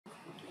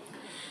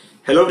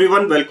Hello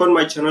everyone, welcome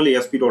my channel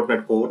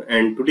ASP.NET Core,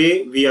 and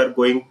today we are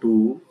going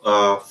to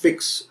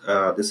fix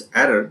this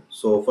error.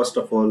 So first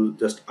of all,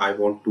 just I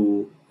want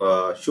to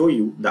show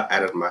you the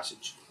error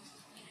message.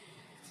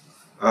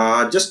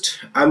 I'm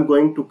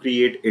going to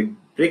create a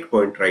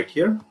breakpoint right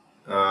here,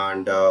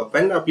 and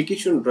when the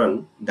application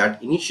run,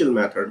 that initial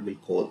method will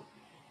call.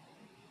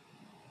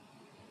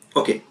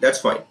 Okay, that's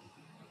fine.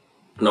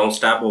 Now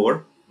step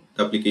over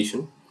the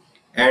application,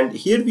 and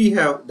here we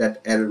have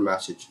that error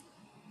message.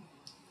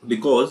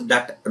 Because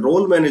that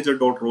role manager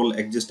dot role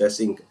exists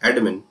async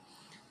admin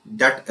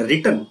that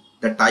written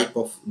the type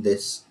of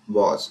this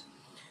was.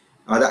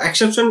 The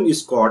exception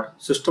is called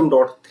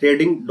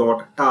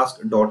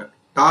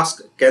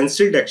system.threading.task.task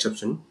cancelled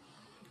exception.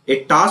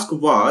 A task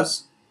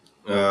was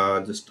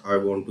just I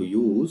want to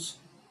use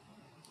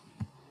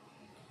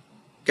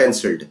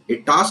cancelled.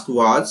 A task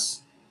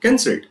was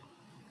cancelled.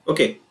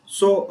 Okay,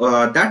 so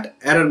that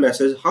error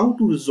message, how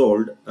to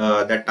resolve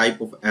that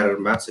type of error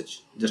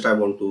message? Just I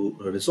want to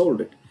resolve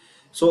it.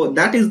 So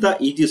that is the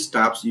easiest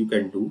steps you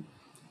can do.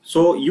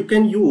 So you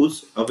can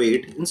use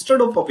await. Instead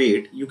of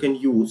await, you can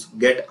use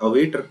get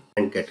awaiter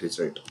and get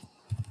result.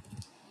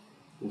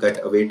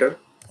 Get awaiter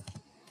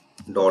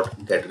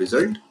dot get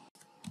result.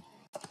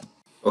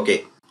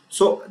 Okay,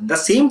 so the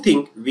same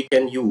thing we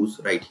can use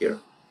right here.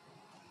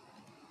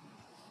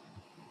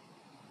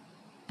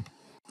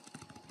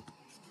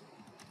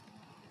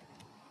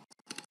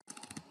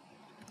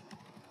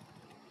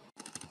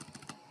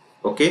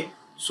 Okay,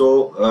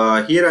 so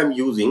here I'm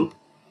using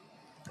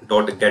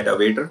dot get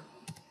awaiter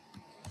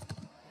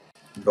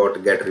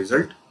dot get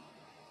result.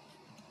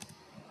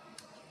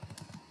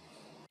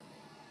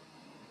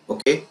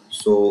 Okay,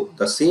 so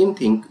the same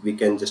thing we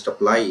can just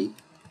apply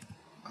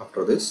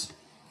after this,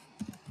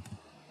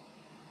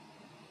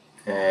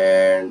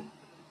 and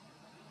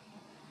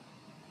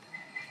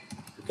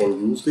you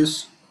can use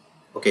this.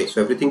 Okay,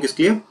 so everything is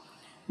clear.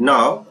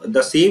 Now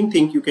the same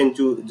thing you can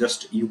do,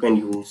 just you can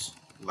use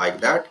like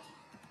that,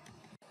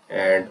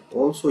 and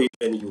also you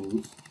can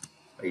use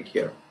right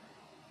here.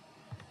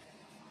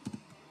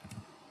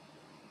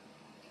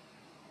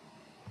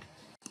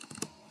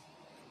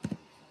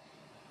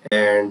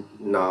 And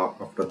now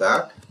after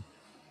that,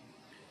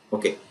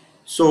 okay,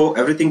 so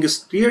everything is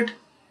cleared.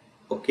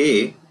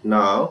 Okay,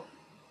 now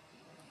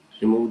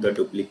remove the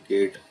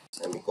duplicate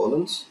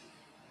semicolons.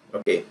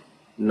 Okay,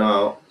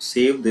 now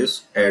save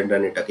this and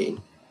run it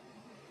again.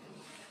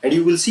 And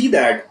you will see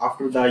that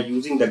after the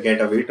using the get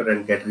awaiter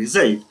and get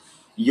result,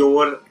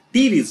 your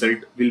t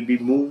result will be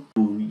moved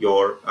to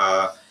your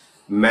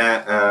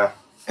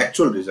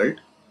actual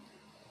result.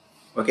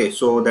 Okay,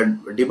 so that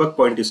debug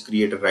point is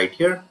created right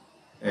here,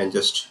 and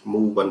just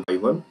move one by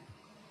one,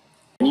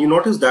 and you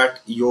notice that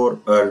your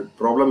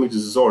problem is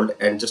resolved,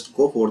 and just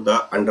go for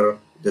the under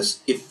this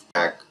if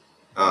tag,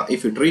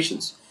 if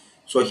iterations.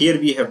 So here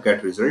we have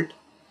get result,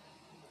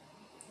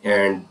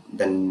 and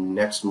then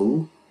next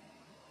move.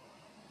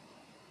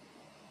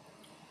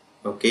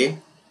 Okay,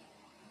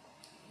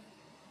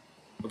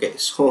 okay,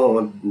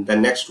 so the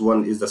next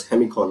one is the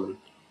semicolon.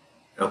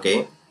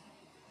 Okay,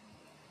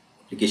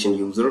 application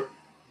user,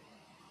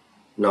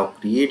 now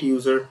create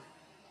user.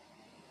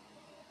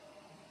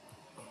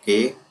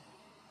 Okay,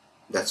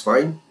 that's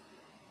fine.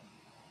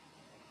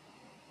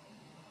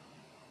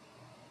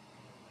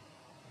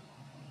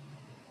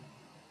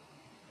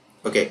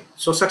 Okay,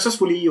 so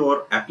successfully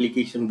your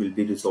application will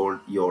be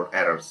resolved your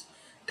errors.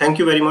 Thank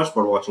you very much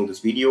for watching this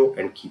video,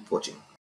 and keep watching.